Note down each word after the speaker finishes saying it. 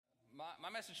My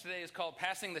message today is called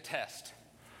Passing the Test.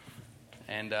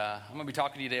 And I'm going to be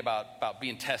talking to you today about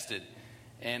being tested.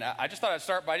 And I just thought I'd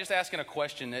start by just asking a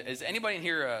question. Is anybody in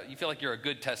here, you feel like you're a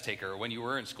good test taker? Or when you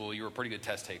were in school, you were a pretty good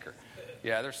test taker?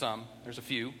 Yeah, there's a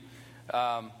few.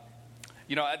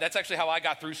 That's actually how I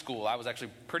got through school. I was actually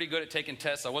pretty good at taking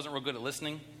tests. I wasn't real good at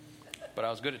listening, but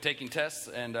I was good at taking tests.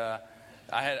 And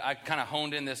I kind of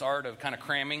honed in this art of kind of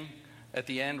cramming at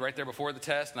the end, right there before the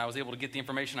test, and I was able to get the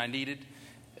information I needed.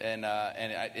 And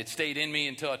it stayed in me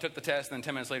until I took the test, and then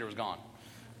 10 minutes later it was gone.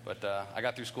 But I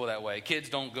got through school that way. Kids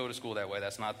don't go to school that way.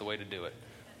 That's not the way to do it.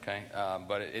 Okay,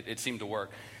 but it seemed to work.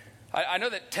 I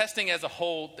know that testing as a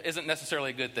whole isn't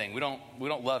necessarily a good thing. We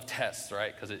don't love tests,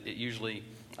 right? Because it usually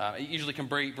can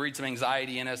breed some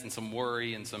anxiety in us and some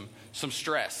worry and some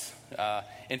stress.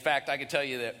 In fact, I can tell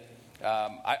you that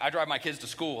I drive my kids to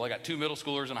school. I got 2 middle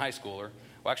schoolers and a high schooler.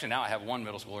 Well, actually now I have 1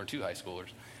 middle schooler and 2 high schoolers.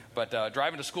 But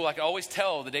driving to school, I could always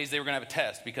tell the days they were going to have a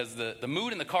test because the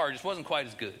mood in the car just wasn't quite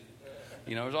as good.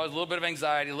 You know, there was always a little bit of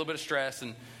anxiety, a little bit of stress,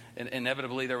 and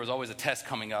inevitably there was always a test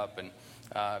coming up. And,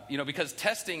 because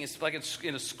testing is like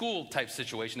in a school-type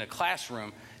situation, a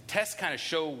classroom, tests kind of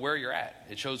show where you're at.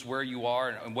 It shows where you are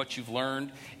and what you've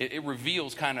learned. It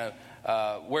reveals kind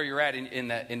of where you're at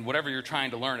in whatever you're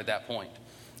trying to learn at that point.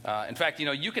 In fact,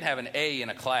 you can have an A in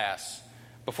a class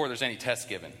before there's any test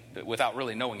given without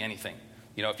really knowing anything.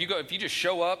 If you just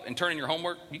show up and turn in your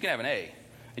homework, you can have an A,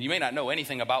 and you may not know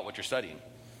anything about what you're studying.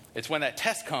 It's when that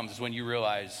test comes is when you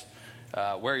realize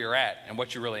where you're at and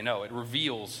what you really know. It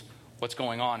reveals what's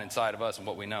going on inside of us and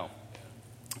what we know.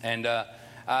 And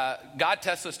God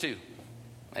tests us too.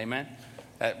 Amen.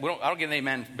 I don't get an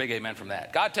amen, big amen from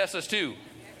that. God tests us too.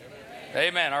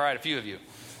 Amen. All right, a few of you.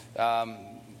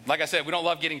 Like I said, we don't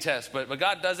love getting tests, but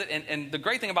God does it. And the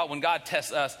great thing about when God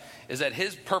tests us is that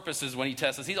his purposes when he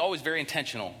tests us, he's always very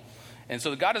intentional. And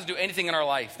so God doesn't do anything in our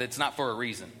life that's not for a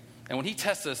reason. And when he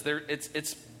tests us,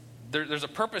 there's a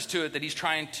purpose to it that he's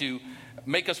trying to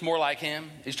make us more like him.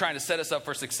 He's trying to set us up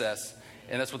for success.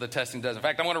 And that's what the testing does. In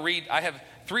fact, I have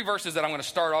 3 verses that I'm going to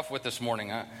start off with this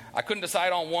morning. I couldn't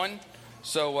decide on one,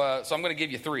 so I'm going to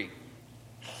give you 3.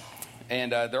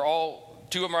 And they're all...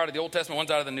 2 of them are out of the Old Testament, one's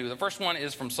out of the New. The first one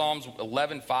is from Psalms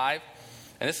 11:5,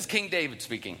 and this is King David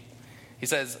speaking. He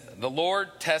says, "The Lord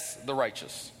tests the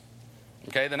righteous."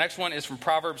 Okay, the next one is from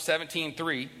Proverbs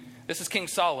 17:3. This is King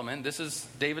Solomon. This is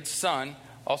David's son,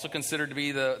 also considered to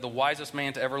be the wisest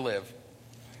man to ever live.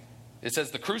 It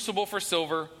says, "The crucible for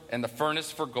silver and the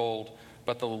furnace for gold,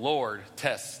 but the Lord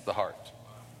tests the heart."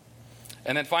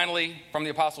 And then finally, from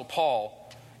the Apostle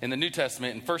Paul in the New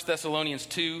Testament, in 1 Thessalonians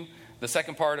 2, the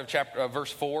second part of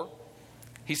verse 4,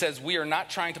 he says, "We are not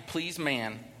trying to please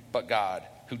man, but God,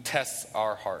 who tests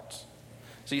our hearts."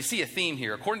 So you see a theme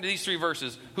here. According to these 3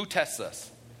 verses, who tests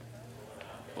us?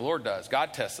 The Lord does.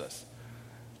 God tests us.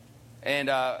 And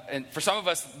for some of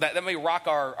us, that may rock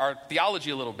our theology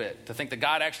a little bit, to think that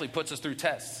God actually puts us through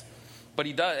tests. But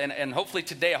he does. And hopefully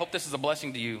today, I hope this is a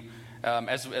blessing to you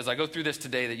as I go through this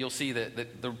today, that you'll see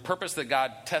that the purpose that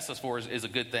God tests us for is a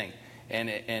good thing. And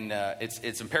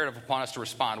it's imperative upon us to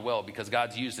respond well because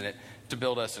God's using it to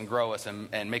build us and grow us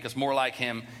and make us more like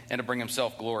him and to bring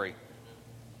himself glory.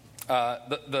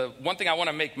 The one thing I want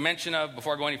to make mention of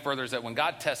before I go any further is that when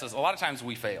God tests us, a lot of times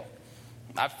we fail.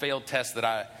 I've failed tests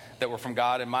that were from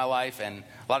God in my life, and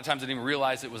a lot of times I didn't even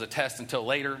realize it was a test until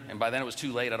later, and by then it was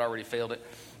too late. I'd already failed it.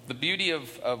 The beauty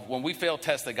of when we fail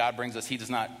tests that God brings us, he does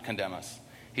not condemn us.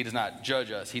 He does not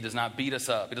judge us. He does not beat us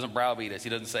up. He doesn't browbeat us. He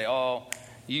doesn't say, "Oh,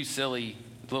 you silly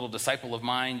little disciple of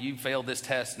mine, you failed this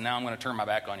test, and now I'm going to turn my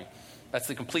back on you." That's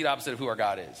the complete opposite of who our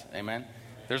God is. Amen.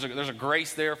 There's a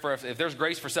grace there for if there's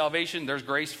grace for salvation, there's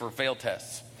grace for failed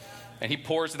tests. And he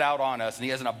pours it out on us, and he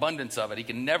has an abundance of it. We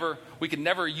can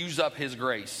never use up his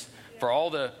grace. For all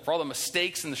the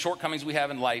mistakes and the shortcomings we have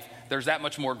in life, there's that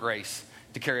much more grace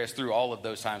to carry us through all of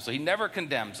those times. So he never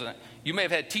condemns. You may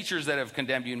have had teachers that have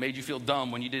condemned you and made you feel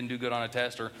dumb when you didn't do good on a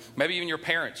test, or maybe even your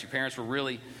parents. Your parents were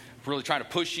really trying to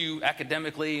push you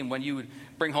academically, and when you would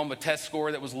bring home a test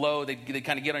score that was low, they'd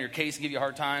kind of get on your case and give you a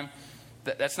hard time.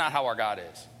 That's not how our God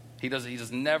is. He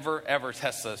does never, ever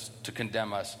test us to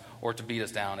condemn us or to beat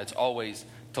us down. It's always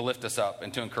to lift us up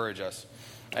and to encourage us.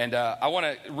 And I want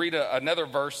to read another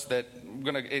verse that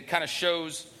it kind of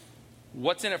shows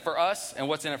what's in it for us and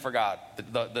what's in it for God,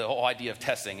 the whole idea of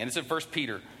testing. And it's in 1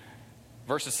 Peter,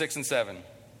 verses 6 and 7.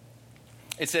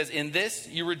 It says, "In this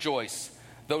you rejoice,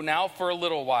 though now for a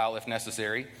little while, if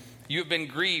necessary, you have been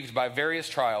grieved by various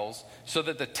trials, so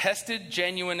that the tested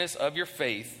genuineness of your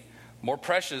faith, more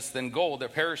precious than gold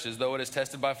that perishes though it is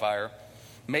tested by fire,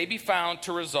 may be found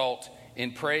to result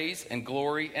in praise and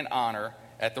glory and honor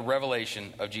at the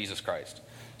revelation of Jesus Christ."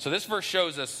 So this verse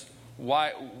shows us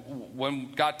why,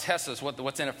 when God tests us,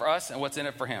 what's in it for us and what's in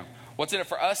it for him. What's in it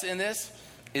for us in this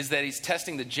is that he's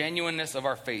testing the genuineness of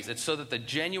our faith. It's so that the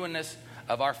genuineness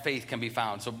of our faith can be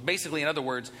found. So basically, in other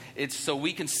words, it's so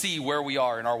we can see where we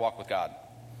are in our walk with God.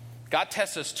 God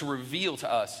tests us to reveal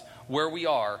to us where we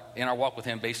are in our walk with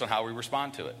him based on how we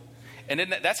respond to it. And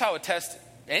then that's how a test,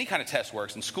 any kind of test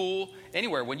works. In school,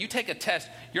 anywhere. When you take a test,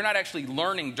 you're not actually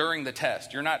learning during the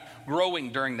test. You're not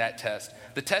growing during that test.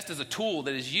 The test is a tool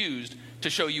that is used to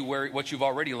show you what you've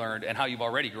already learned and how you've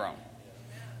already grown.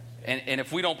 And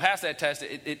if we don't pass that test,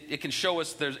 it can show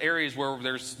us there's areas where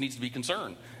there needs to be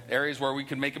concern, areas where we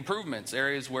can make improvements,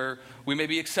 areas where we may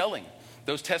be excelling.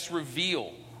 Those tests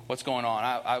reveal what's going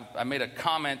on. I made a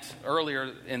comment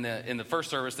earlier in the first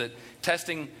service that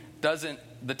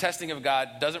the testing of God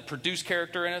doesn't produce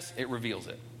character in us, it reveals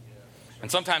it. And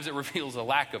sometimes it reveals a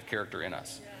lack of character in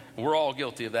us. We're all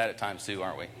guilty of that at times too,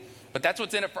 aren't we? But that's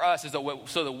what's in it for us, is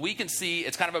so that we can see,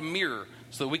 it's kind of a mirror,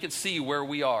 so that we can see where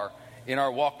we are in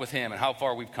our walk with him and how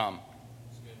far we've come.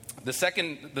 The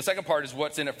second part is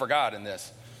what's in it for God in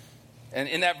this. And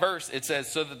in that verse, it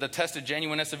says, so that the tested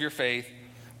genuineness of your faith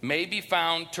may be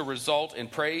found to result in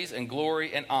praise and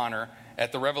glory and honor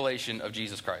at the revelation of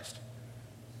Jesus Christ.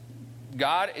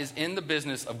 God is in the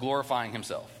business of glorifying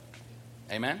himself.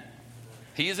 Amen?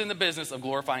 He is in the business of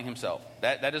glorifying himself.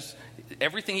 That is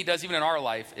everything he does, even in our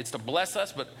life. It's to bless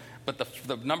us, but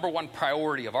the number one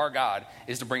priority of our God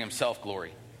is to bring himself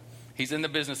glory. He's in the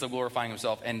business of glorifying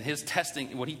himself, and his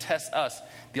testing, when he tests us,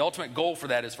 the ultimate goal for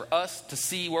that is for us to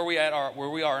see where we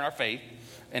are in our faith,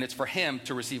 and it's for him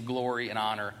to receive glory and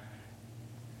honor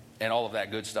and all of that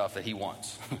good stuff that he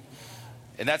wants.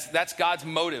 And that's God's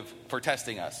motive for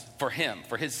testing us, for him,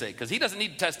 for his sake, because he doesn't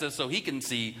need to test us so he can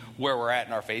see where we're at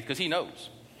in our faith, because he knows.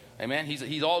 Amen.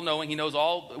 He's all knowing. He knows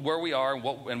all where we are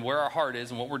and where our heart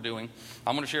is and what we're doing.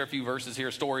 I'm going to share a few verses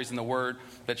here, stories in the Word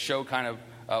that show kind of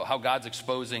how God's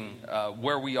exposing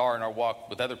where we are in our walk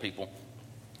with other people.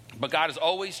 But God is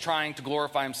always trying to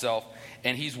glorify himself,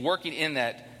 and he's working in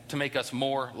that to make us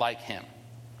more like him.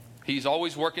 He's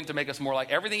always working to make us more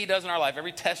like everything he does in our life.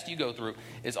 Every test you go through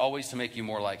is always to make you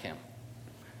more like him.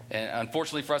 And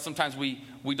unfortunately for us, sometimes we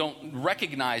don't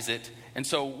recognize it. And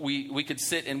so we could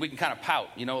sit and we can kind of pout.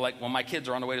 You know, like when my kids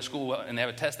are on the way to school and they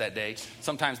have a test that day,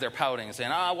 sometimes they're pouting and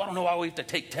saying, I don't know why we have to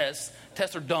take tests.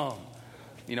 Tests are dumb.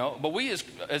 You know, but we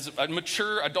as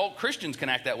mature adult Christians can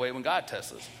act that way when God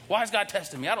tests us. Why is God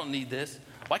testing me? I don't need this.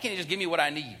 Why can't he just give me what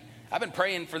I need? I've been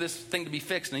praying for this thing to be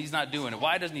fixed and he's not doing it.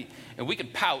 Why doesn't he? And we can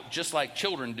pout just like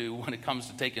children do when it comes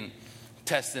to taking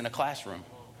tests in a classroom.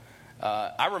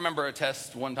 I remember a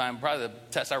test one time, probably the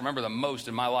test I remember the most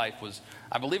in my life was,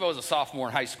 I believe I was a sophomore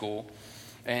in high school,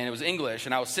 and it was English,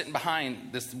 and I was sitting behind,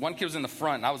 this one kid was in the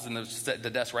front, and I was in the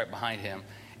desk right behind him.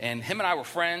 And him and I were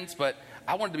friends, but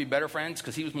I wanted to be better friends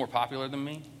because he was more popular than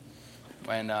me.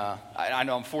 And I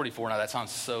know I'm 44 now, that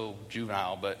sounds so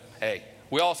juvenile, but hey,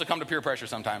 we all succumb to peer pressure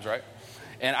sometimes, right?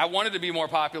 And I wanted to be more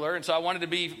popular, and so I wanted to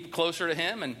be closer to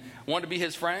him and wanted to be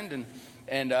his friend.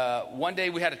 And one day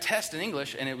we had a test in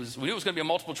English, and we knew it was going to be a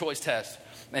multiple choice test.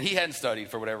 And he hadn't studied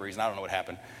for whatever reason. I don't know what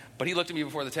happened. But he looked at me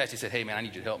before the test. He said, hey, man, I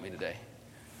need you to help me today.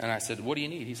 And I said, what do you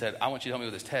need? He said, I want you to help me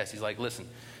with this test. He's like, listen,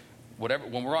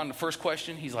 when we're on the first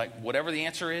question, he's like, whatever the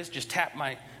answer is, just tap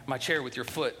my chair with your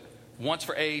foot. Once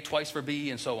for A, twice for B,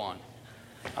 and so on.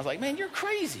 I was like, man, you're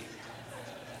crazy.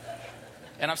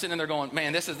 And I'm sitting in there going,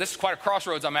 man, this is quite a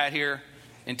crossroads I'm at here.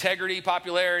 Integrity,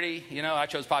 popularity. You know, I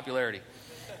chose popularity.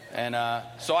 And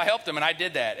so I helped him, and I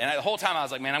did that. And the whole time I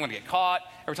was like, man, I'm going to get caught.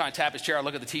 Every time I tap his chair, I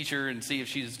look at the teacher and see if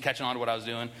she's catching on to what I was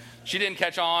doing. She didn't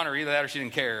catch on, or either that or she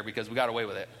didn't care, because we got away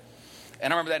with it.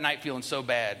 And I remember that night feeling so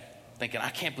bad, thinking, I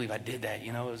can't believe I did that.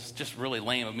 You know, it was just really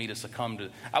lame of me to succumb to.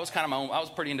 I was kind of I was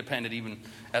pretty independent even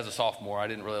as a sophomore. I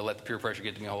didn't really let the peer pressure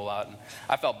get to me a whole lot. And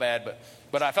I felt bad,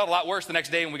 but I felt a lot worse the next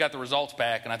day when we got the results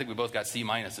back, and I think we both got C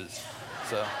minuses.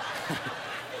 So,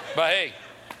 but hey,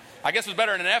 I guess it was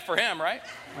better than an F for him, right?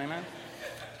 Amen.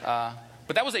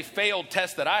 But that was a failed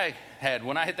test that I had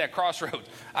when I hit that crossroads.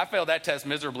 I failed that test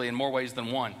miserably in more ways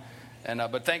than one.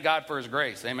 But thank God for his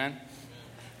grace. Amen.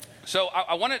 So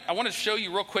I want to show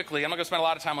you real quickly. I'm not going to spend a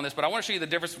lot of time on this, but I want to show you the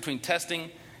difference between testing,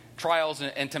 trials,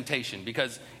 and temptation.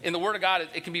 Because in the Word of God,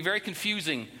 it can be very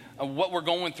confusing what we're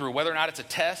going through, whether or not it's a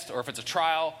test or if it's a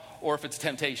trial or if it's a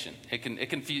temptation. It can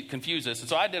confuse us. And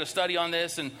so I did a study on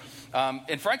this. And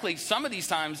frankly, some of these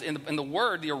times in the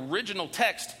Word, the original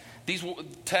text, these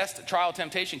test, trial,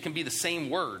 temptation can be the same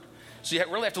word. So you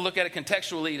really have to look at it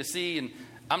contextually to see. And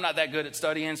I'm not that good at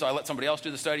studying, so I let somebody else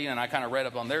do the studying, and I kind of read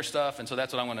up on their stuff. And so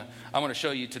that's what I want to show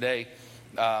you today.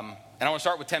 And I want to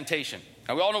start with temptation.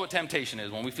 Now, we all know what temptation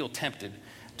is when we feel tempted.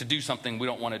 to do something we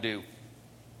don't want to do.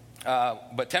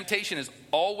 But temptation is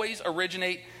always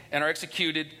originate and are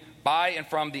executed by and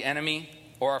from the enemy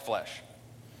or our flesh.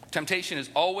 Temptation is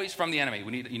always from the enemy.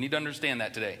 You need to understand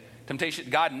that today. Temptation,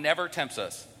 God never tempts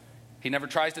us. He never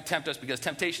tries to tempt us, because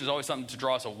temptation is always something to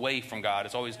draw us away from God.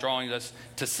 It's always drawing us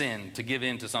to sin, to give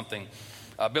in to something.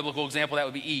 A biblical example, that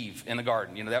would be Eve in the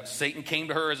garden. That Satan came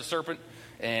to her as a serpent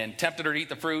and tempted her to eat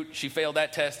the fruit. She failed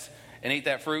that test and ate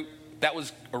that fruit. That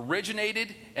was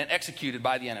originated and executed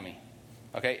by the enemy.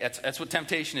 Okay, that's what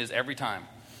temptation is every time.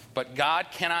 But God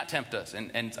cannot tempt us.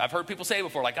 And I've heard people say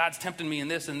before, like, God's tempting me in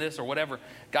this or whatever.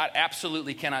 God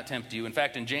absolutely cannot tempt you. In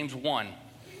fact, in James 1,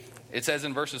 it says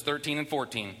in verses 13 and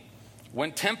 14,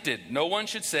 when tempted, no one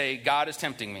should say, God is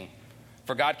tempting me.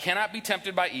 For God cannot be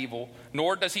tempted by evil,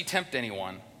 nor does he tempt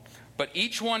anyone. But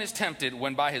each one is tempted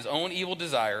when by his own evil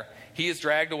desire he is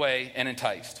dragged away and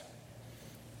enticed.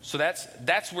 So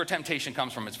that's where temptation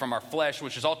comes from. It's from our flesh,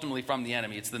 which is ultimately from the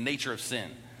enemy. It's the nature of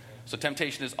sin. So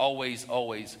temptation is always,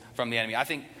 always from the enemy. I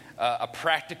think a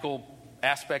practical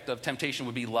aspect of temptation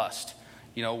would be lust.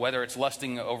 Whether it's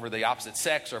lusting over the opposite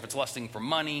sex, or if it's lusting for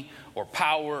money or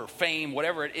power or fame,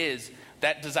 whatever it is,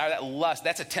 that desire, that lust,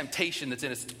 that's a temptation that's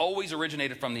in us. It's always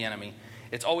originated from the enemy.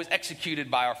 It's always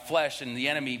executed by our flesh and the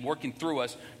enemy working through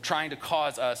us, trying to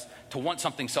cause us to want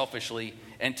something selfishly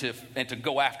and to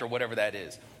go after whatever that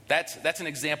is. That's an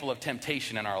example of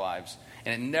temptation in our lives.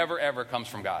 And it never, ever comes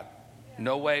from God.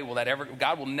 No way will that ever.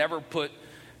 God will never put,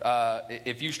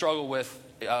 if you struggle with,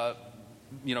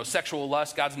 sexual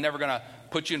lust, God's never going to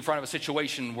put you in front of a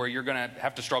situation where you're going to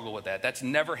have to struggle with that. That's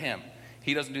never him.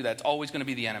 He doesn't do that. It's always going to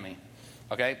be the enemy.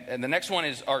 Okay? And the next one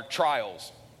is our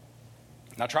trials.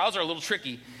 Now, trials are a little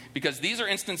tricky because these are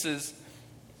instances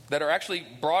that are actually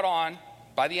brought on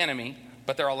by the enemy,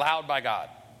 but they're allowed by God.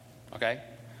 Okay?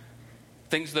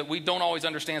 Things that we don't always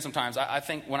understand sometimes. I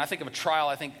think when I think of a trial,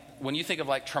 I think when you think of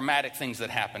like traumatic things that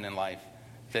happen in life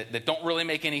that don't really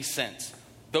make any sense,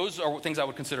 those are things I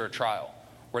would consider a trial,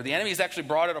 where the enemy has actually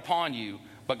brought it upon you,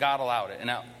 but God allowed it. And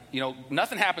now,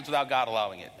 nothing happens without God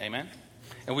allowing it. Amen?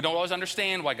 And we don't always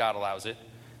understand why God allows it.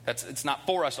 It's not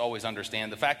for us to always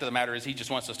understand. The fact of the matter is he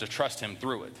just wants us to trust him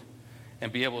through it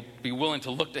and be willing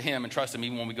to look to him and trust him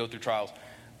even when we go through trials.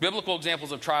 Biblical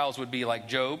examples of trials would be like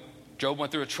Job. Job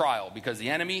went through a trial because the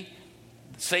enemy,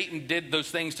 Satan, did those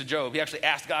things to Job. He actually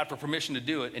asked God for permission to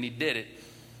do it, and he did it.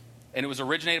 And it was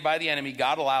originated by the enemy.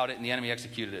 God allowed it, and the enemy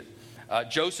executed it.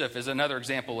 Joseph is another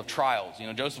example of trials.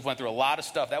 Joseph went through a lot of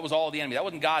stuff. That was all the enemy. That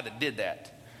wasn't God that did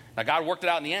that. Now, God worked it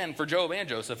out in the end for Job and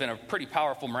Joseph in a pretty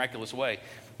powerful, miraculous way.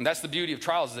 And that's the beauty of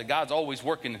trials, is that God's always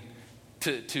working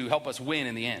to help us win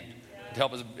in the end, to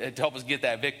help us get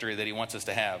that victory that he wants us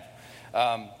to have.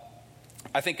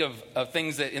 I think of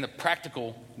things that in the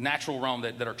practical, natural realm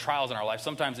that are trials in our life.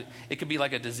 Sometimes it could be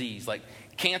like a disease. Like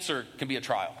cancer can be a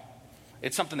trial.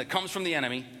 It's something that comes from the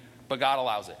enemy, but God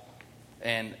allows it.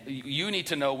 And you need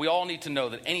to know, we all need to know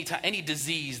that any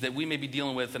disease that we may be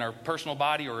dealing with in our personal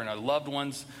body or in our loved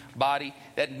one's body,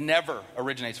 that never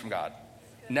originates from God.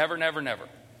 Never, never, never.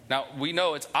 Now, we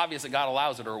know it's obvious that God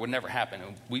allows it or it would never happen.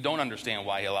 We don't understand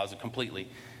why he allows it completely,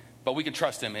 but we can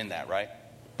trust him in that, right?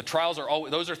 But trials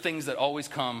those are things that always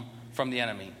come from the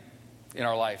enemy in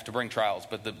our life to bring trials.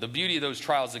 But the beauty of those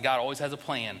trials is that God always has a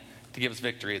plan to give us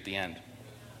victory at the end.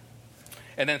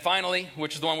 And then finally,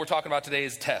 which is the one we're talking about today,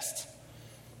 is tests.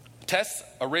 Tests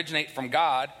originate from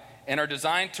God and are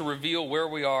designed to reveal where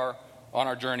we are on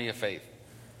our journey of faith.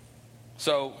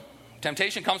 So,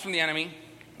 temptation comes from the enemy,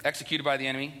 executed by the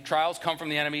enemy. Trials come from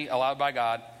the enemy, allowed by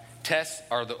God. Tests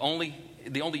are the only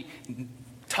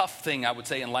tough thing, I would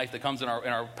say, in life that comes in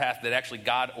our path that actually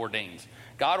God ordains.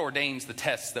 God ordains the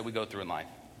tests that we go through in life.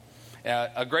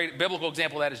 A great biblical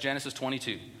example of that is Genesis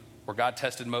 22, where God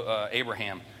tested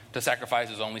Abraham to sacrifice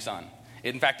his only son.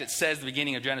 In fact, it says at the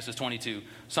beginning of Genesis 22,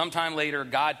 sometime later,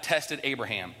 God tested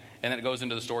Abraham. And then it goes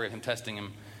into the story of him testing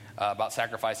him about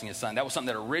sacrificing his son. That was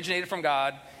something that originated from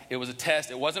God. It was a test.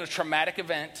 It wasn't a traumatic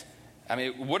event. I mean,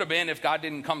 it would have been if God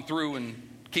didn't come through and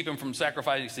keep him from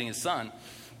sacrificing his son.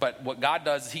 But what God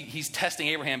does is he's testing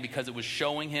Abraham because it was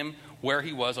showing him where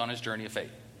he was on his journey of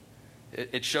faith.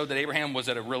 It showed that Abraham was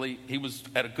he was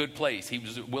at a good place. He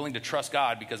was willing to trust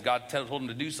God because God told him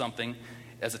to do something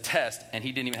as a test, and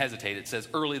he didn't even hesitate. It says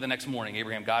early the next morning,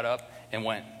 Abraham got up and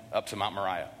went up to Mount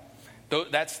Moriah.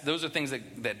 Those are things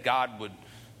that God would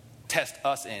test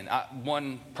us in.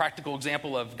 One practical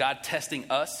example of God testing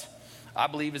us, I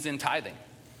believe, is in tithing.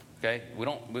 Okay, we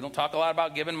don't talk a lot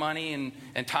about giving money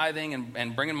and tithing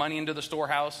and bringing money into the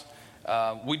storehouse.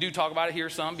 We do talk about it here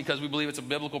some because we believe it's a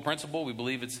biblical principle. We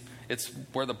believe it's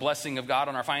where the blessing of God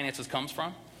on our finances comes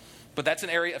from. But that's an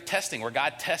area of testing where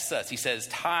God tests us. He says,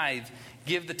 tithe,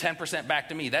 give the 10% back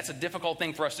to me. That's a difficult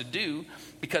thing for us to do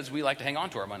because we like to hang on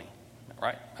to our money,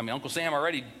 right? I mean, Uncle Sam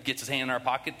already gets his hand in our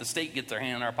pocket. The state gets their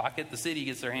hand in our pocket. The city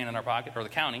gets their hand in our pocket, or the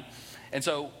county. And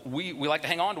so we like to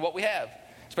hang on to what we have,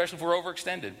 especially if we're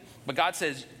overextended. But God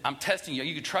says, I'm testing you.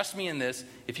 You can trust me in this.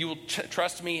 If you will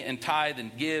trust me and tithe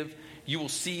and give, you will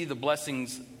see the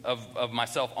blessings of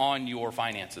myself on your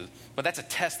finances. But that's a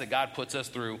test that God puts us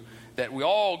through, that we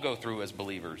all go through as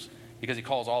believers, because he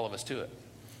calls all of us to it.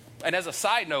 And as a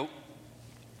side note,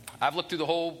 I've looked through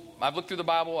the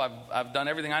Bible. I've done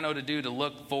everything I know to do to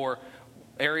look for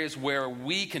areas where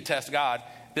we can test God.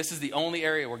 This is the only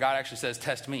area where God actually says,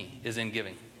 test me, is in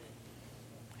giving.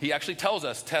 He actually tells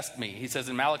us, test me. He says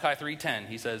in Malachi 3:10,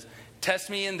 he says, test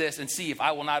me in this and see if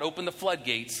I will not open the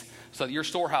floodgates so that your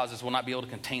storehouses will not be able to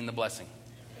contain the blessing.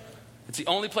 It's the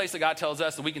only place that God tells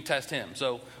us that we can test him.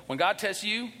 So when God tests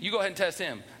you, you go ahead and test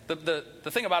him. The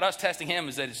thing about us testing him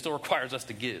is that it still requires us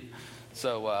to give.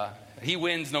 So he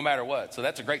wins no matter what. So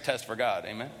that's a great test for God.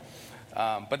 Amen.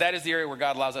 But that is the area where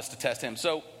God allows us to test him.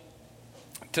 So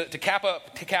to cap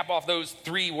off those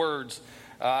three words,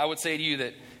 I would say to you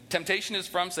that temptation is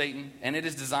from Satan, and it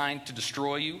is designed to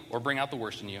destroy you or bring out the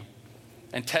worst in you.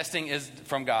 And testing is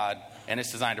from God, and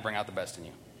it's designed to bring out the best in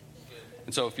you.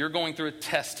 And so if you're going through a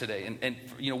test today,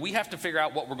 and we have to figure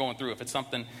out what we're going through, if it's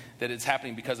something that is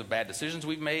happening because of bad decisions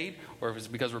we've made, or if it's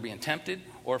because we're being tempted,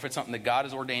 or if it's something that God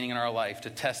is ordaining in our life to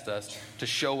test us, to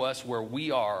show us where we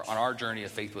are on our journey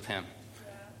of faith with him.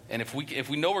 And if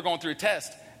we know we're going through a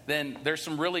test, then there's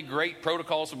some really great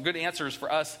protocols, some good answers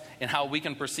for us in how we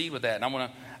can proceed with that. And I'm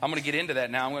going to get into that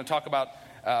now. I'm going to talk about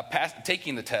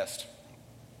taking the test.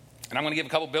 And I'm going to give a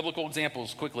couple biblical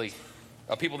examples quickly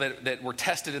of people that were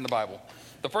tested in the Bible.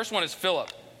 The first one is Philip.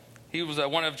 He was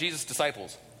one of Jesus'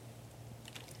 disciples.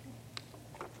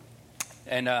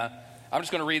 And I'm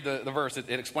just going to read the verse. It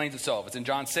explains itself. It's in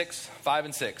John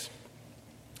 6:5-6.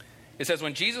 It says,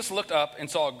 when Jesus looked up and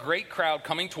saw a great crowd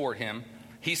coming toward him,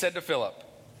 he said to Philip,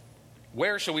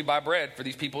 where shall we buy bread for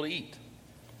these people to eat?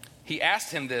 He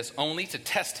asked him this only to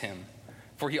test him,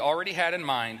 for he already had in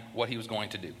mind what he was going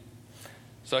to do.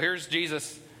 So here's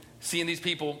Jesus seeing these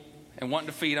people and wanting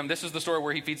to feed them. This is the story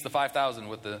where he feeds the 5,000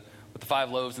 with the 5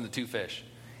 loaves and the 2 fish.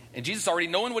 And Jesus, already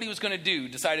knowing what he was going to do,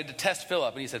 decided to test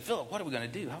Philip. And he said, Philip, what are we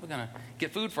going to do? How are we going to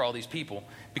get food for all these people?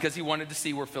 Because he wanted to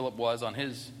see where Philip was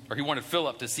he wanted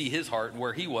Philip to see his heart and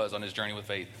where he was on his journey with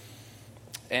faith.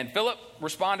 And Philip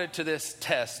responded to this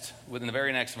test within the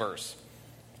very next verse.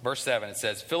 Verse 7, it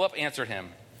says, Philip answered him,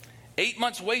 8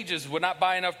 months' wages would not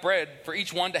buy enough bread for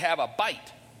each one to have a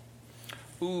bite.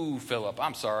 Ooh, Philip,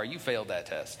 I'm sorry, you failed that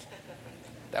test.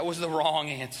 That was the wrong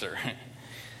answer.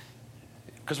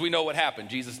 Because we know what happened.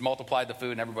 Jesus multiplied the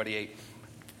food and everybody ate.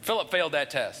 Philip failed that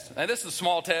test. And this is a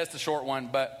small test, a short one,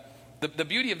 but the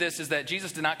beauty of this is that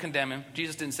Jesus did not condemn him.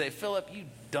 Jesus didn't say, Philip, you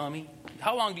dummy.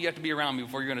 How long do you have to be around me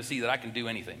before you're going to see that I can do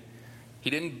anything? He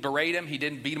didn't berate him. He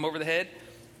didn't beat him over the head.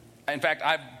 In fact,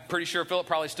 I'm pretty sure Philip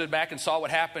probably stood back and saw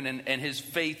what happened, and his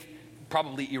faith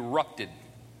probably erupted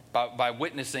by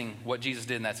witnessing what Jesus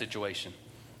did in that situation.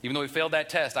 Even though he failed that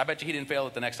test, I bet you he didn't fail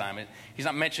it the next time. He's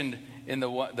not mentioned in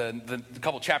the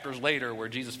couple chapters later where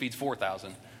Jesus feeds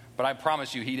 4,000. But I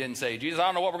promise you, he didn't say, Jesus, I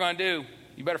don't know what we're going to do.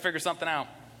 You better figure something out.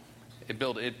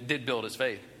 It did build his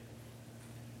faith.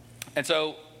 And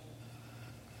so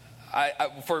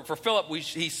for Philip,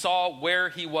 he saw where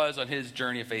he was on his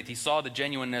journey of faith. He saw the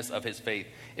genuineness of his faith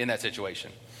in that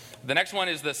situation. The next one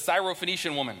is the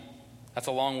Syrophoenician woman. That's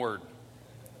a long word.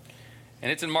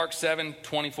 And it's in Mark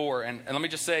 7:24. And let me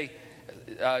just say,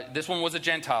 this one was a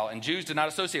Gentile, and Jews did not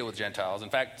associate with Gentiles. In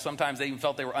fact, sometimes they even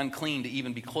felt they were unclean to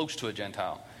even be close to a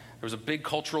Gentile. There was a big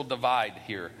cultural divide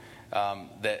here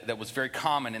that was very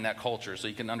common in that culture. So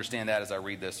you can understand that as I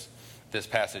read this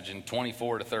passage in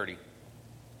 24-30.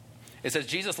 It says,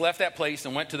 Jesus left that place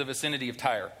and went to the vicinity of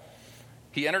Tyre.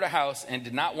 He entered a house and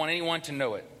did not want anyone to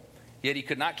know it. Yet he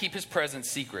could not keep his presence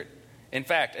secret. In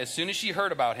fact, as soon as she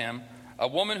heard about him, a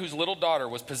woman whose little daughter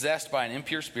was possessed by an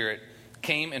impure spirit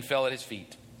came and fell at his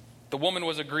feet. The woman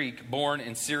was a Greek born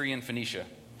in Syrian Phoenicia.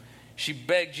 She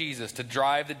begged Jesus to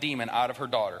drive the demon out of her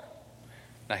daughter.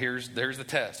 Now there's the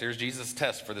test. Here's Jesus'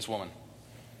 test for this woman.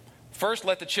 First,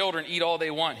 let the children eat all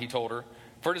they want, he told her,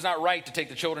 for it is not right to take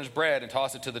the children's bread and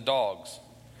toss it to the dogs.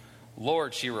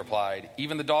 Lord, she replied,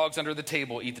 even the dogs under the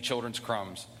table eat the children's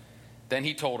crumbs. Then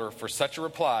he told her, for such a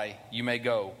reply, you may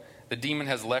go. The demon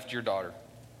has left your daughter.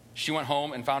 She went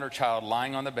home and found her child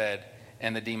lying on the bed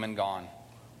and the demon gone.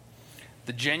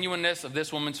 The genuineness of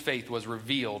this woman's faith was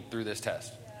revealed through this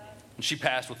test. And she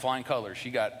passed with flying colors.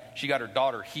 She got her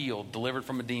daughter healed, delivered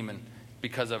from a demon,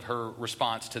 because of her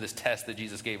response to this test that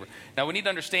Jesus gave her. Now, we need to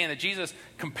understand that Jesus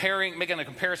making a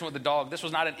comparison with the dog, this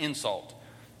was not an insult.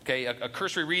 Okay, a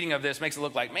cursory reading of this makes it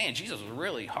look like, man, Jesus was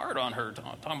really hard on her,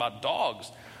 talking about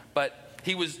dogs. But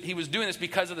he was doing this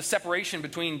because of the separation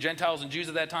between Gentiles and Jews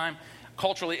at that time.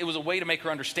 Culturally, it was a way to make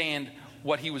her understand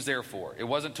what he was there for. It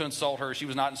wasn't to insult her. She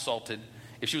was not insulted.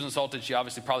 If she was insulted, she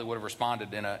obviously probably would have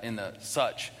responded in the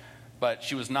such, but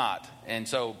she was not. And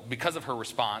so because of her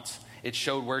response, it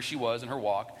showed where she was in her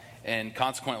walk, and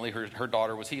consequently her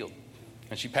daughter was healed.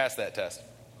 And she passed that test.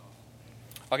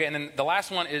 Okay, and then the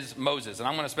last one is Moses. And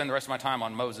I'm going to spend the rest of my time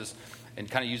on Moses and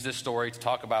kind of use this story to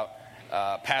talk about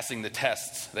passing the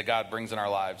tests that God brings in our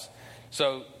lives.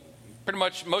 So pretty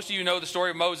much most of you know the story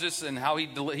of Moses and how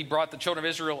he brought the children of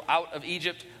Israel out of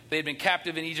Egypt. They had been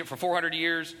captive in Egypt for 400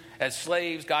 years as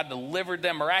slaves. God delivered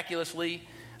them miraculously.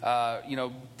 Had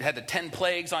the 10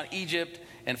 plagues on Egypt.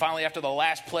 And finally, after the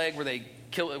last plague where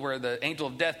the angel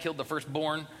of death killed the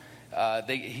firstborn,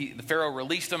 the Pharaoh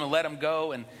released them and let them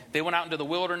go. And they went out into the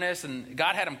wilderness, and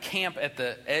God had them camp at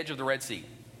the edge of the Red Sea.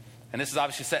 And this is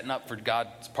obviously setting up for God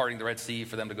parting the Red Sea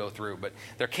for them to go through. But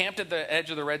they're camped at the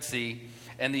edge of the Red Sea,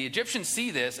 and the Egyptians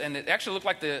see this, and it actually looked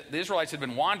like the Israelites had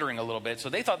been wandering a little bit, so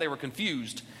they thought they were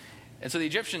confused. And so the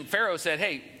Egyptian Pharaoh said,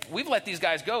 hey, we've let these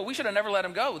guys go. We should have never let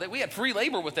them go. We had free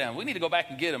labor with them. We need to go back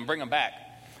and get them, bring them back.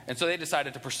 And so they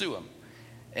decided to pursue them.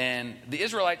 And the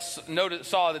Israelites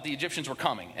saw that the Egyptians were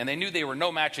coming, and they knew they were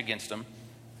no match against them.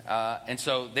 And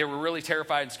so they were really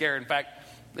terrified and scared. In fact,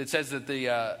 it says that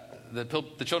the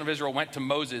children of Israel went to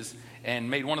Moses and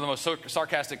made one of the most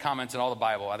sarcastic comments in all the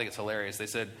Bible. I think it's hilarious. They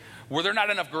said, were there not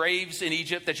enough graves in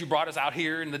Egypt that you brought us out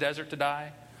here in the desert to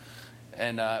die?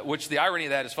 And which the irony of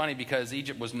that is funny because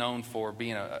Egypt was known for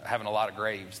having a lot of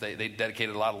graves. They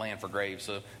dedicated a lot of land for graves.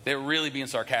 So they were really being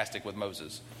sarcastic with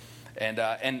Moses.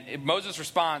 And Moses'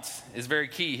 response is very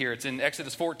key here. It's in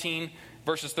Exodus 14,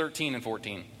 verses 13 and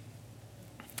 14.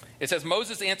 It says,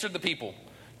 Moses answered the people,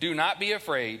 do not be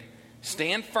afraid.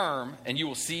 Stand firm, and you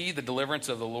will see the deliverance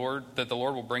of the Lord that the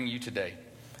Lord will bring you today.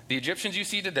 The Egyptians you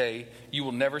see today, you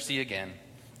will never see again.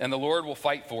 And the Lord will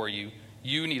fight for you.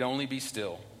 You need only be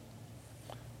still.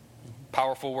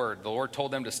 Powerful word. The Lord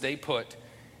told them to stay put,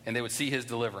 and they would see his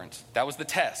deliverance. That was the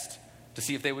test to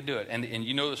see if they would do it. And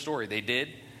you know the story. They did.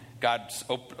 God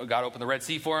opened the Red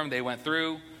Sea for them. They went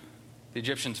through. The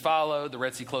Egyptians followed. The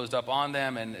Red Sea closed up on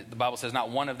them, and the Bible says not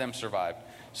one of them survived.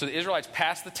 So the Israelites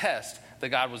passed the test that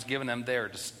God was giving them there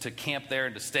to camp there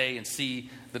and to stay and see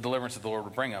the deliverance that the Lord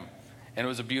would bring them. And it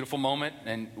was a beautiful moment,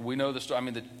 and we know the story. I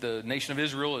mean, the nation of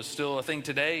Israel is still a thing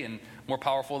today and more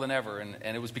powerful than ever,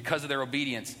 and it was because of their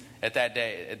obedience at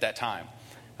that time.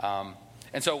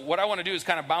 And so what I want to do is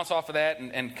kind of bounce off of that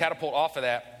and catapult off of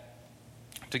that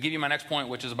to give you my next point,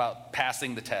 which is about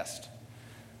passing the test.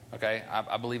 Okay?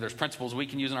 I believe there's principles we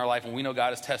can use in our life when we know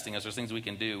God is testing us. There's things we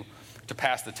can do to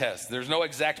pass the test. There's no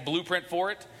exact blueprint for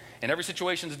it, and every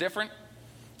situation is different,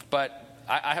 but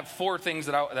I have 4 things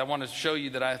that I want to show you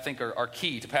that I think are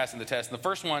key to passing the test. And the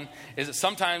first one is that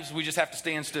sometimes we just have to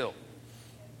stand still.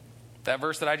 That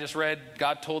verse that I just read,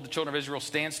 God told the children of Israel,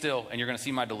 stand still, and you're going to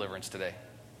see my deliverance today.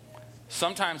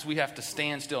 Sometimes we have to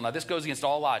stand still. Now, this goes against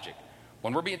all logic.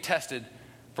 When we're being tested,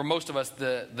 for most of us,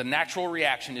 the natural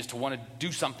reaction is to want to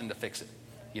do something to fix it.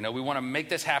 You know, we want to make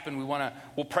this happen.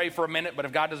 We'll pray for a minute, but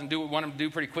if God doesn't do what we want him to do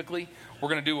pretty quickly, we're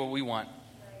going to do what we want.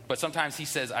 But sometimes he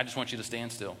says, I just want you to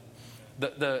stand still.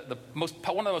 One of the most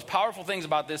powerful things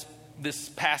about this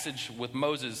passage with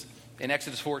Moses in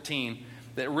Exodus 14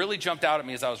 that really jumped out at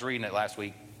me as I was reading it last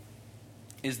week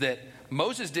is that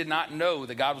Moses did not know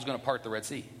that God was going to part the Red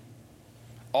Sea.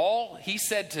 All he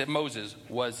said to Moses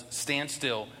was, stand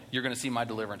still, you're going to see my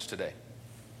deliverance today.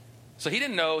 So he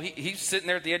didn't know. He's sitting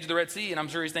there at the edge of the Red Sea, and I'm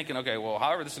sure he's thinking, okay, well,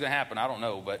 however this is going to happen, I don't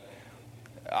know, but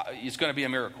it's going to be a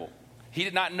miracle. He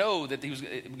did not know that he was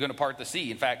going to part the sea.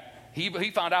 In fact, he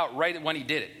found out right when he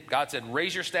did it. God said,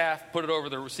 raise your staff, put it over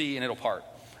the sea, and it'll part.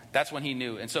 That's when he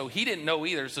knew. And so he didn't know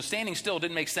either. So standing still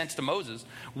didn't make sense to Moses.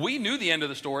 We knew the end of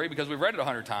the story because we've read it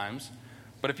 100 times.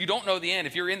 But if you don't know the end,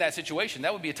 if you're in that situation,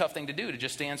 that would be a tough thing to do, to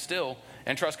just stand still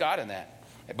and trust God in that.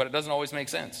 But it doesn't always make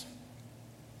sense.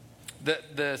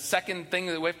 The second thing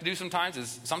that we have to do sometimes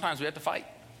is sometimes we have to fight.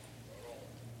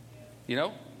 You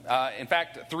know? In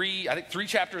fact, 3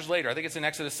 chapters later, I think it's in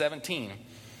Exodus 17,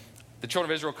 the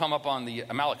children of Israel come up on the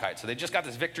Amalekites. So they just got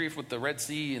this victory with the Red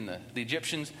Sea and the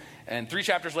Egyptians. And 3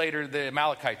 chapters later, the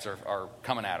Amalekites are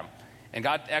coming at them. And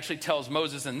God actually tells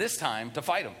Moses in this time to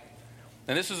fight them.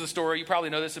 And this is the story, you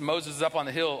probably know this, and Moses is up on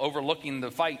the hill overlooking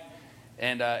the fight.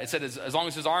 And it said as long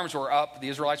as his arms were up, the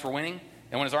Israelites were winning.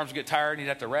 And when his arms would get tired and he'd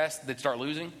have to rest, they'd start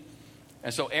losing.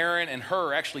 And so Aaron and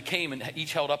Hur actually came and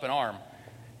each held up an arm.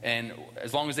 And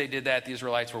as long as they did that, the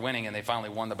Israelites were winning, and they finally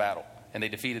won the battle, and they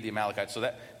defeated the Amalekites. So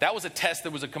that was a test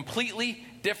that was a completely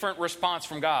different response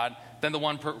from God than the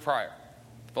one prior.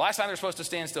 The last time they were supposed to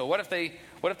stand still. What if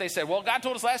they said, well, God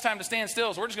told us last time to stand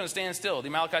still, so we're just going to stand still. The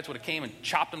Amalekites would have came and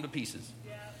chopped them to pieces.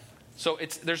 Yeah. So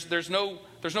there's no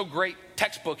great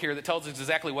textbook here that tells us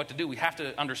exactly what to do. We have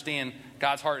to understand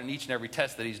God's heart in each and every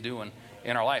test that he's doing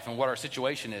in our life and what our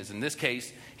situation is. In this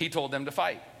case, he told them to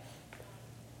fight.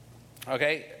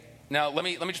 Okay? Now, let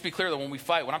me just be clear, that when we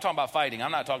fight, when I'm talking about fighting,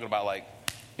 I'm not talking about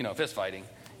fist fighting.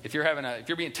 If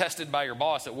you're being tested by your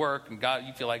boss at work and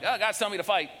you feel like, God's telling me to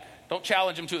fight, don't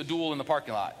challenge him to a duel in the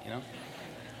parking lot,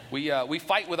 We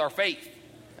fight with our faith.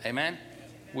 Amen?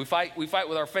 We fight with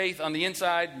our faith on the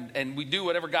inside, and we do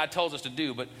whatever God tells us to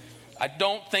do, but I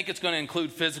don't think it's going to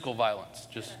include physical violence.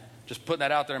 Just putting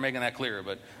that out there and making that clear,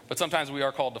 but sometimes we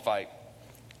are called to fight.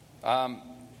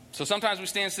 So sometimes we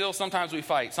stand still, sometimes we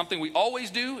fight. Something we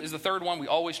always do is the third one, we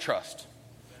always trust.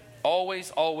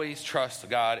 Always trust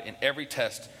God in every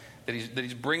test that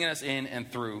he's bringing us in and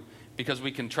through, because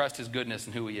we can trust his goodness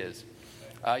and who he is.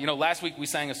 Last week we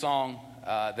sang a song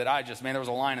that there was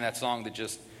a line in that song that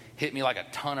just hit me like a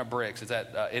ton of bricks. It's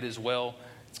that It Is Well.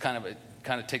 It kind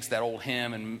of takes that old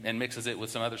hymn and mixes it with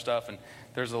some other stuff. And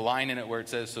there's a line in it where it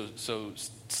says, so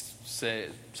say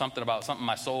something about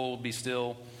my soul be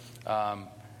still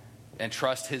and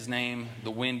trust his name.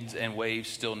 The winds and waves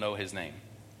still know his name.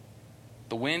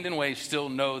 The wind and waves still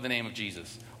know the name of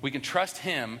Jesus. We can trust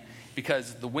him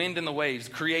because the wind and the waves,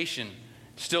 creation,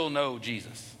 still know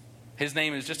Jesus. His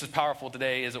name is just as powerful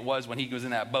today as it was when he was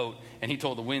in that boat and he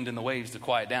told the wind and the waves to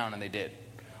quiet down, and they did.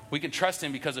 We can trust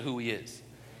him because of who he is.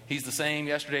 He's the same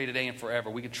yesterday, today, and forever.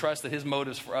 We can trust that his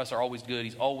motives for us are always good.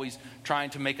 He's always trying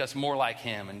to make us more like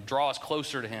him and draw us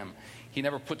closer to him. He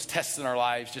never puts tests in our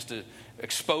lives just to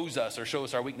expose us or show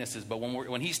us our weaknesses. But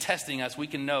when he's testing us, we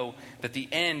can know that the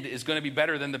end is going to be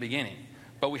better than the beginning.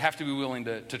 But we have to be willing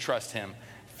to trust him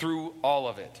through all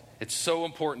of it. It's so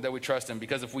important that we trust him,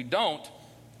 because if we don't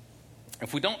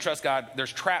trust God,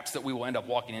 there's traps that we will end up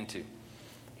walking into.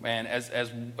 And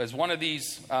as one of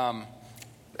these,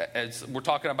 as we're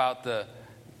talking about the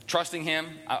trusting him,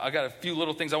 I got a few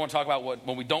little things I want to talk about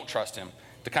when we don't trust him,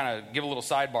 to kind of give a little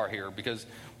sidebar here, because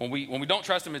when we don't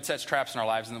trust him, it sets traps in our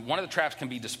lives. And one of the traps can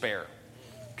be despair.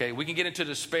 Okay, we can get into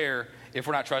despair if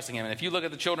we're not trusting him. And if you look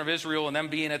at the children of Israel and them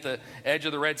being at the edge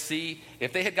of the Red Sea,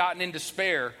 if they had gotten in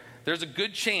despair, there's a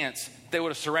good chance they would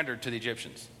have surrendered to the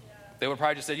Egyptians. They would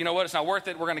probably just said, you know what, it's not worth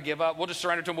it. We're going to give up. We'll just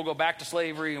surrender to them. We'll go back to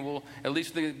slavery, and at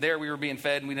least there we were being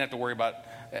fed, and we didn't have to worry about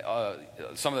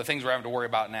some of the things we're having to worry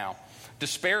about now.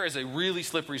 Despair is a really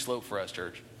slippery slope for us,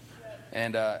 church.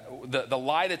 And the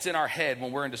lie that's in our head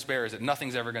when we're in despair is that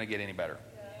nothing's ever going to get any better.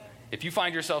 If you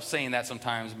find yourself saying that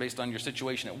sometimes based on your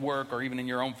situation at work, or even in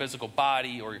your own physical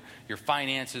body, or your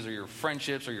finances, or your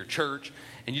friendships, or your church,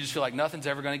 and you just feel like nothing's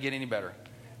ever going to get any better,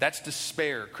 that's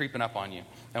despair creeping up on you.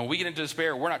 And when we get into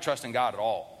despair, we're not trusting God at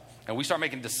all. And we start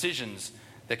making decisions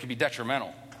that could be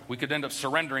detrimental. We could end up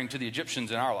surrendering to the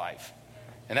Egyptians in our life.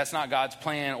 And that's not God's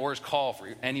plan or his call for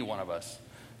any one of us.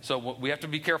 So we have to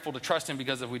be careful to trust him,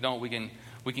 because if we don't, we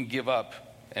can give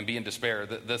up and be in despair.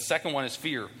 The second one is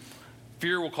fear.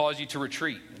 Fear will cause you to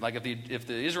retreat. Like if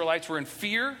the Israelites were in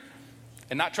fear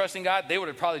and not trusting God, they would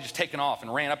have probably just taken off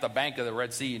and ran up the bank of the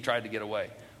Red Sea and tried to get away,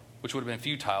 which would have been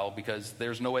futile, because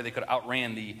there's no way they could have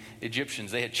outran the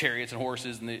Egyptians. They had chariots and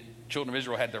horses, and the children of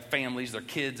Israel had their families, their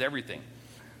kids, everything.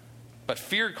 But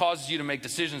fear causes you to make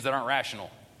decisions that aren't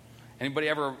rational. Anybody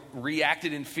ever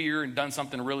reacted in fear and done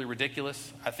something really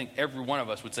ridiculous? I think every one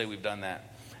of us would say we've done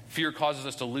that. Fear causes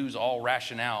us to lose all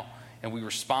rationale, and we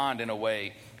respond in a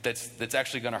way that's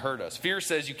actually going to hurt us. Fear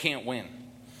says you can't win,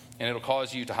 and it'll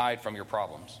cause you to hide from your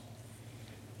problems.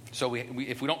 So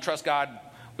if we don't trust God,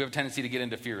 we have a tendency to get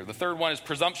into fear. The third one is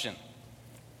presumption.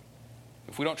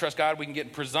 If we don't trust God, we can get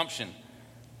in presumption.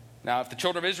 Now, if the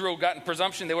children of Israel got in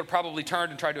presumption, they would have probably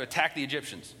turned and tried to attack the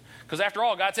Egyptians. Because after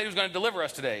all, God said he was going to deliver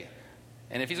us today.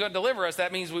 And if he's going to deliver us,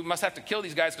 that means we must have to kill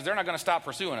these guys, because they're not going to stop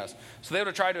pursuing us. So they would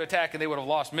have tried to attack, and they would have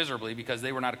lost miserably, because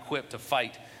they were not equipped to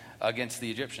fight against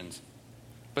the Egyptians.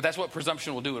 But that's what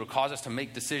presumption will do. It'll cause us to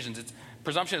make decisions.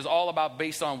 Presumption is all about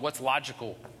based on what's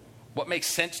logical, what makes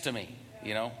sense to me,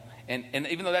 And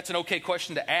even though that's an okay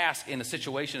question to ask in a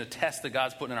situation, a test that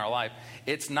God's putting in our life,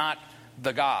 it's not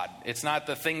the God. It's not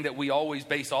the thing that we always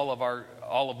base all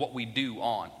of what we do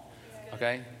on.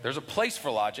 Okay? There's a place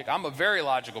for logic. I'm a very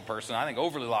logical person. I think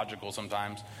overly logical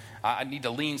sometimes. I need to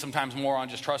lean sometimes more on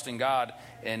just trusting God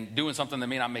and doing something that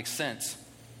may not make sense.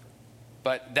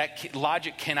 But that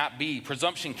logic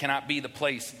presumption cannot be the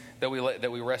place that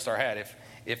we rest our head.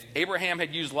 If Abraham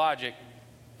had used logic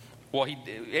Well,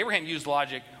 Abraham used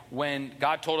logic when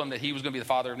God told him that he was going to be the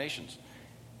father of nations.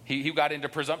 He got into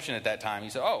presumption at that time. He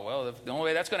said, oh, well, the only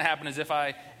way that's going to happen is if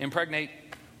I impregnate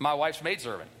my wife's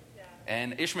maidservant. Yeah.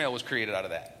 And Ishmael was created out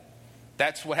of that.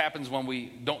 That's what happens when we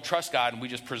don't trust God and we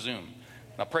just presume.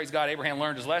 Now, praise God, Abraham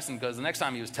learned his lesson, because the next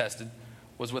time he was tested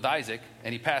was with Isaac,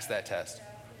 and he passed that test.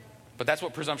 But that's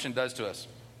what presumption does to us.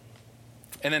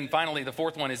 And then finally, the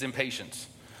fourth one is impatience.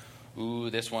 Ooh,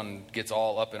 this one gets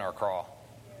all up in our craw.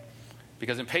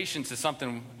 Because impatience is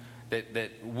something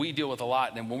that we deal with a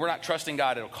lot. And when we're not trusting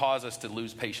God, it'll cause us to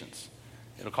lose patience.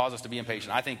 It'll cause us to be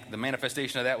impatient. I think the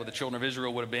manifestation of that with the children of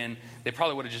Israel would have been, they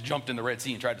probably would have just jumped in the Red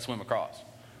Sea and tried to swim across.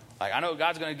 Like, I know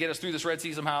God's going to get us through this Red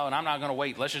Sea somehow, and I'm not going to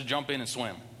wait. Let's just jump in and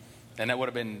swim. And that would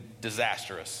have been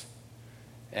disastrous.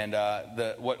 And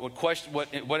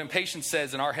what impatience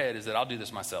says in our head is that I'll do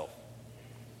this myself.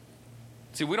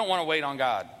 See, we don't want to wait on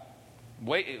God.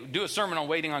 Do a sermon on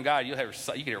waiting on God, you can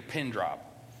hear a pin drop,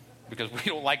 because we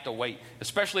don't like to wait,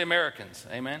 especially Americans.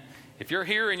 Amen. If you're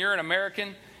here and you're an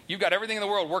American, you've got everything in the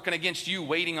world working against you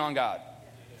waiting on God.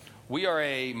 We are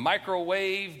a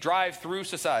microwave drive-through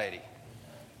society.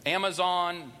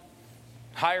 Amazon,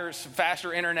 higher,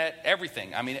 faster internet,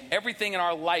 everything. I mean, everything in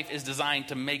our life is designed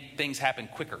to make things happen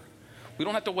quicker. We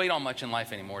don't have to wait on much in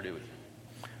life anymore, do we?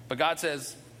 But God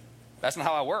says, that's not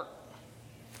how I work.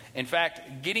 In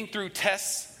fact, getting through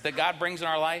tests that God brings in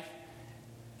our life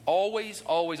always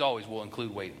will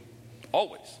include waiting.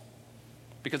 Always.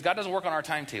 Because God doesn't work on our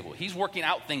timetable. He's working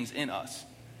out things in us.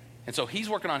 And so he's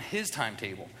working on his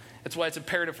timetable. That's why it's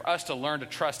imperative for us to learn to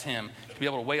trust him, to be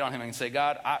able to wait on him and say,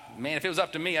 God, if it was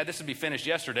up to me, this would be finished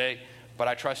yesterday, but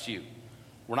I trust you.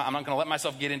 I'm not going to let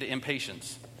myself get into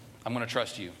impatience. I'm going to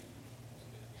trust you.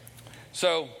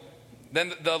 So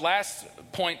then the last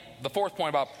point, the fourth point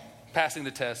about passing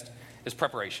the test is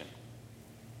preparation.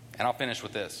 And I'll finish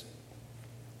with this.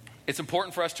 It's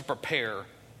important for us to prepare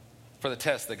for the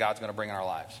test that God's going to bring in our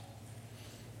lives.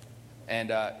 And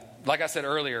like I said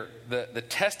earlier, the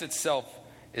test itself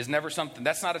is never something,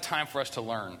 that's not a time for us to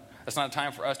learn. That's not a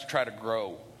time for us to try to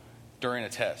grow during a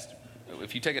test.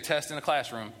 If you take a test in a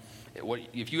classroom,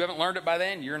 if you haven't learned it by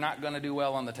then, you're not going to do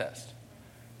well on the test.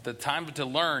 The time to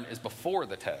learn is before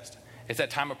the test. It's that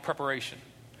time of preparation.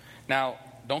 Now,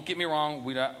 don't get me wrong.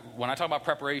 When I talk about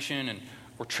preparation and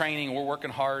we're training, we're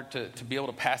working hard to be able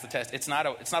to pass the test, it's not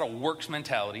a works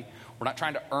mentality. We're not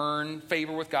trying to earn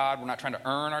favor with God. We're not trying to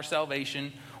earn our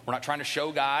salvation. We're not trying to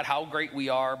show God how great we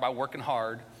are by working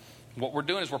hard. What we're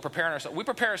doing is we're preparing ourselves. We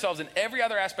prepare ourselves in every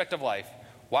other aspect of life.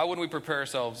 Why wouldn't we prepare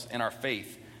ourselves in our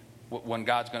faith when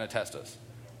God's going to test us?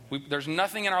 There's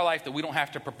nothing in our life that we don't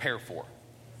have to prepare for.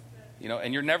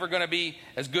 And you're never going to be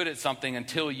as good at something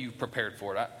until you've prepared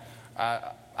for it.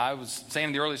 I was saying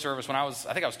in the early service,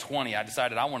 I think I was 20, I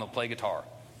decided I want to play guitar.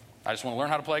 I just want to learn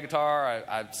how to play guitar.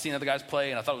 I've seen other guys play,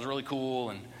 and I thought it was really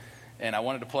cool, and I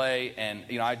wanted to play. And,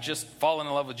 I just fallen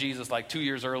in love with Jesus like 2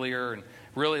 years earlier and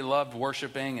really loved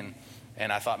worshiping.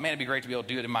 And I thought, man, it'd be great to be able to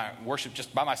do it in my worship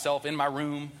just by myself in my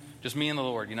room, just me and the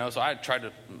Lord, So I tried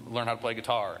to learn how to play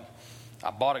guitar. And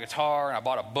I bought a guitar, and I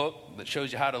bought a book that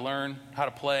shows you how to learn how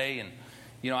to play. And,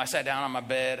 I sat down on my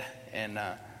bed, and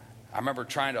I remember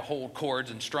trying to hold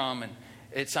chords and strum, and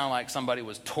it sounded like somebody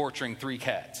was torturing 3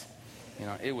 cats.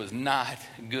 It was not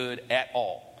good at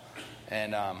all.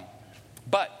 And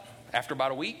but after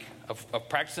about a week of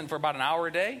practicing for about an hour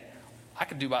a day, I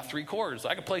could do about 3 chords.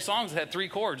 I could play songs that had 3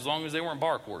 chords as long as they weren't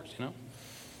bar chords,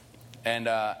 And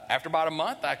after about a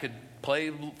month, I could play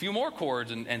a few more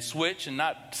chords and switch and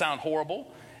not sound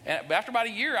horrible. And after about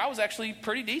a year, I was actually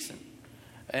pretty decent.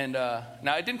 And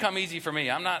now it didn't come easy for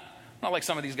me. I'm not like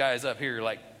some of these guys up here,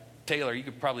 like Taylor. You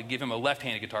could probably give him a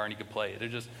left-handed guitar and he could play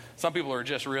it. Some people are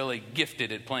just really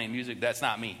gifted at playing music. That's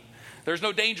not me. There's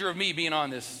no danger of me being on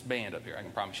this band up here. I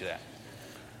can promise you that.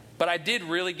 But I did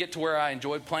really get to where I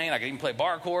enjoyed playing. I could even play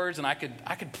bar chords, and I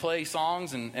could play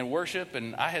songs and worship.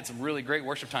 And I had some really great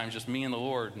worship times, just me and the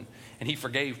Lord. And He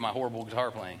forgave my horrible guitar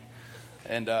playing.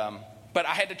 And but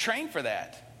I had to train for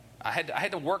that. I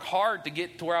had to work hard to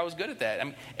get to where I was good at that. I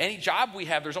mean, any job we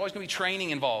have, there's always going to be training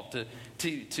involved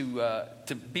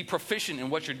to be proficient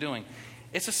in what you're doing.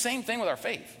 It's the same thing with our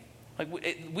faith. Like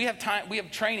we have time, we have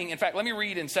training. In fact, let me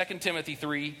read in 2 Timothy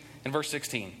 3 and verse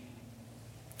 16.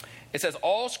 It says,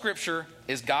 all Scripture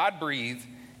is God-breathed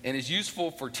and is useful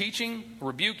for teaching,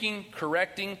 rebuking,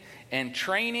 correcting, and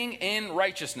training in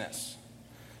righteousness,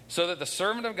 so that the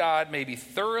servant of God may be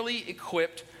thoroughly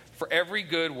equipped for every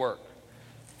good work.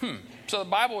 So the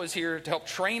Bible is here to help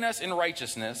train us in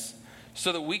righteousness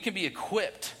so that we can be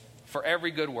equipped for every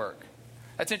good work.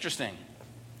 That's interesting,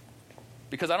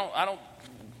 because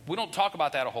we don't talk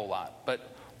about that a whole lot.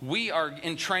 But we are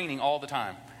in training all the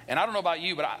time. And I don't know about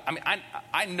you, but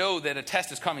I know that a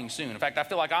test is coming soon. In fact, I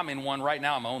feel like I'm in one right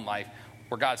now in my own life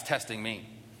where God's testing me.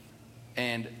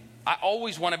 And I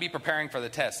always want to be preparing for the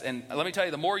test. And let me tell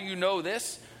you, the more you know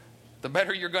this, the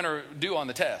better you're going to do on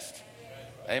the test.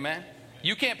 Amen?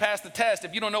 You can't pass the test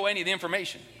if you don't know any of the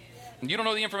information. And you don't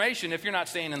know the information if you're not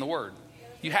staying in the Word.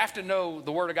 You have to know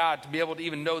the Word of God to be able to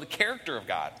even know the character of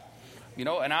God. You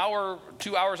know, an hour,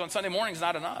 2 hours on Sunday morning is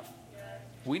not enough.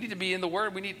 We need to be in the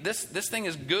Word. We need this thing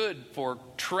is good for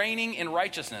training in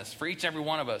righteousness for each and every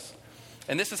one of us.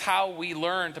 And this is how we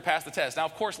learn to pass the test. Now,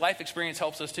 of course, life experience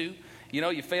helps us too. You know,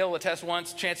 you fail a test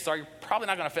once, chances are you're probably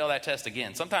not going to fail that test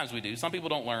again. Sometimes we do. Some people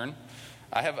don't learn.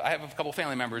 I have a couple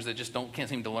family members that just can't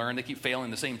seem to learn. They keep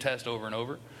failing the same test over and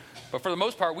over. But for the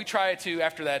most part, we try to,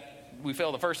 after that, we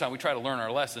fail the first time, we try to learn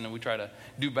our lesson and we try to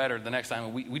do better the next time.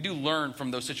 And we do learn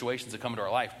from those situations that come into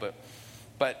our life.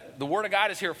 But the Word of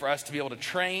God is here for us to be able to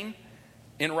train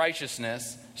in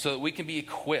righteousness so that we can be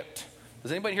equipped.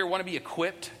 Does anybody here want to be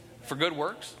equipped for good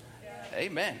works? Yeah.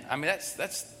 Amen. I mean,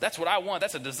 that's what I want.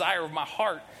 That's a desire of my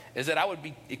heart, is that I would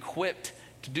be equipped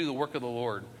to do the work of the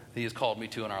Lord that He has called me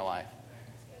to in our life.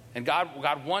 And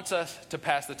God wants us to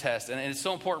pass the test. And it's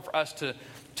so important for us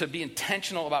to be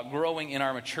intentional about growing in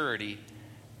our maturity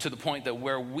to the point that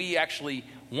where we actually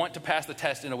want to pass the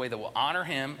test in a way that will honor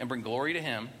Him and bring glory to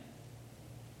Him.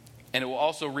 And it will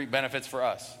also reap benefits for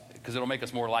us because it'll make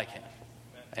us more like Him.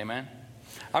 Amen.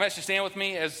 I'm asking you to stand with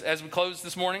me as we close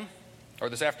this morning, or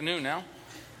this afternoon now.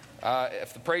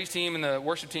 If the praise team and the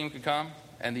worship team could come,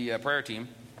 and the prayer team.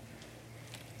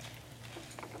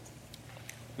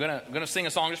 I'm going to sing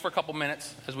a song just for a couple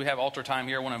minutes as we have altar time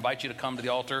here. I want to invite you to come to the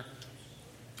altar.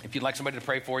 If you'd like somebody to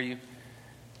pray for you,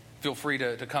 feel free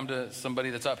to come to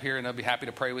somebody that's up here and they'll be happy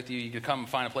to pray with you. You can come and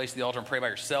find a place at the altar and pray by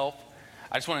yourself.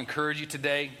 I just want to encourage you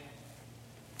today.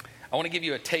 I want to give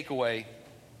you a takeaway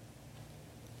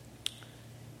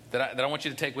that I want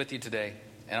you to take with you today.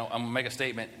 And I'm going to make a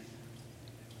statement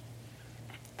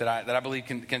that I believe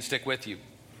can stick with you.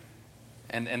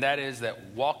 And that is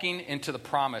that walking into the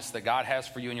promise that God has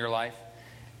for you in your life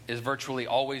is virtually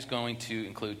always going to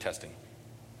include testing.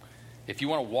 If you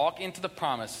want to walk into the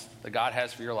promise that God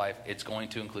has for your life, it's going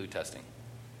to include testing.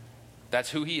 That's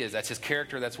who He is. That's His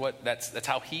character. That's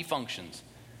how He functions.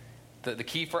 The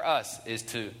key for us is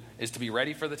to be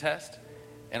ready for the test,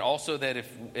 and also that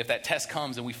if that test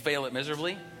comes and we fail it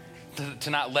miserably, to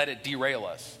not let it derail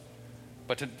us,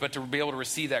 but to be able to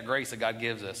receive that grace that God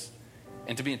gives us,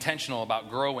 and to be intentional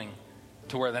about growing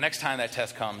to where the next time that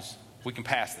test comes, we can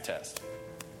pass the test.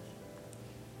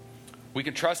 We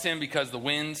can trust Him because the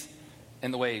winds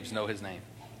and the waves know His name.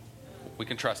 We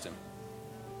can trust Him.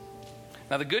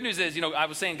 Now, the good news is, I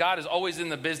was saying God is always in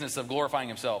the business of glorifying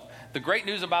Himself. The great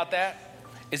news about that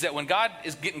is that when God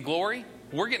is getting glory,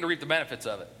 we're getting to reap the benefits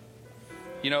of it.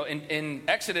 In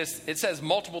Exodus, it says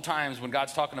multiple times when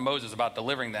God's talking to Moses about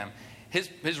delivering them,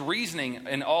 his reasoning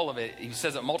in all of it, He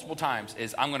says it multiple times,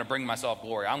 is I'm going to bring myself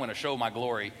glory. I'm going to show my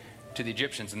glory to the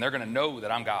Egyptians, and they're going to know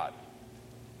that I'm God.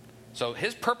 So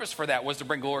His purpose for that was to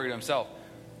bring glory to Himself.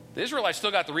 The Israelites still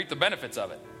got to reap the benefits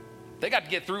of it. They got to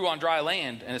get through on dry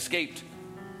land and escaped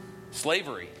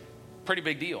slavery. Pretty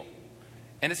big deal.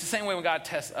 And it's the same way when God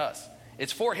tests us.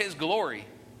 It's for His glory,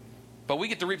 but we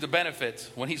get to reap the benefits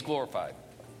when He's glorified.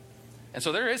 And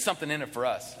so there is something in it for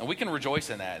us, and we can rejoice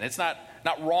in that. And it's not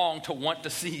wrong to want to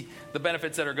see the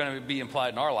benefits that are going to be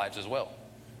implied in our lives as well.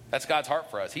 That's God's heart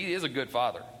for us. He is a good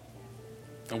Father.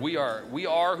 And we are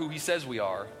who He says we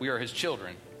are. We are His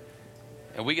children.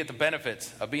 And we get the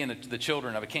benefits of being the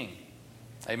children of a king.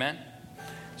 Amen?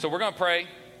 So we're going to pray.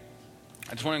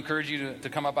 I just want to encourage you to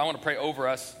come up. I want to pray over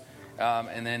us,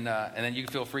 and then you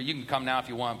can feel free. You can come now if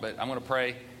you want, but I'm going to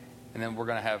pray, and then we're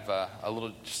going to have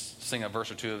just sing a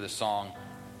verse or two of this song,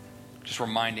 just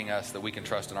reminding us that we can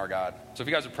trust in our God. So if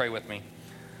you guys would pray with me.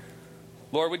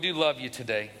 Lord, we do love You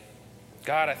today.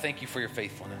 God, I thank You for Your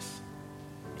faithfulness.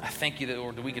 I thank You that,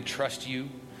 Lord, that we can trust You.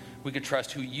 We can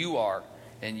trust who You are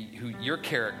and Your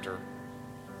character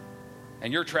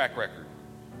and Your track record.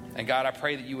 And God, I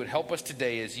pray that You would help us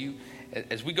today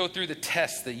as we go through the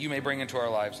tests that You may bring into our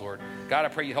lives, Lord. God, I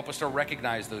pray You help us to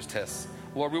recognize those tests.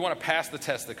 Lord, we want to pass the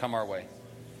tests that come our way.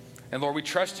 And Lord, we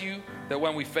trust You that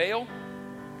when we fail,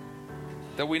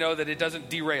 that we know that it doesn't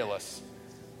derail us,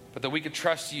 but that we can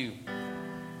trust You,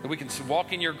 that we can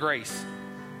walk in Your grace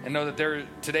and know that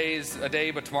today is a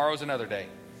day, but tomorrow is another day.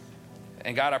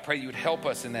 And God, I pray You would help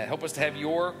us in that. Help us to have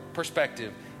Your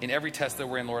perspective in every test that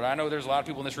we're in, Lord. I know there's a lot of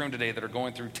people in this room today that are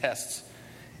going through tests.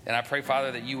 And I pray,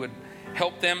 Father, that You would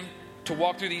help them to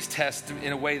walk through these tests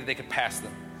in a way that they could pass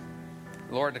them.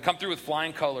 Lord, to come through with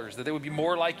flying colors, that they would be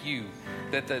more like you,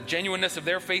 that the genuineness of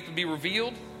their faith would be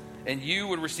revealed, and you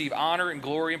would receive honor and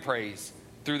glory and praise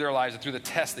through their lives and through the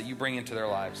tests that you bring into their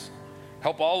lives.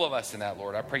 Help all of us in that,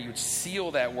 Lord. I pray you would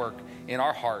seal that work in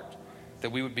our heart,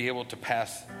 that we would be able to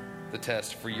pass the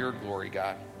test for your glory,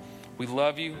 God. We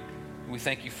love you. We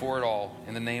thank you for it all.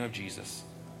 In the name of Jesus,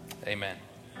 amen.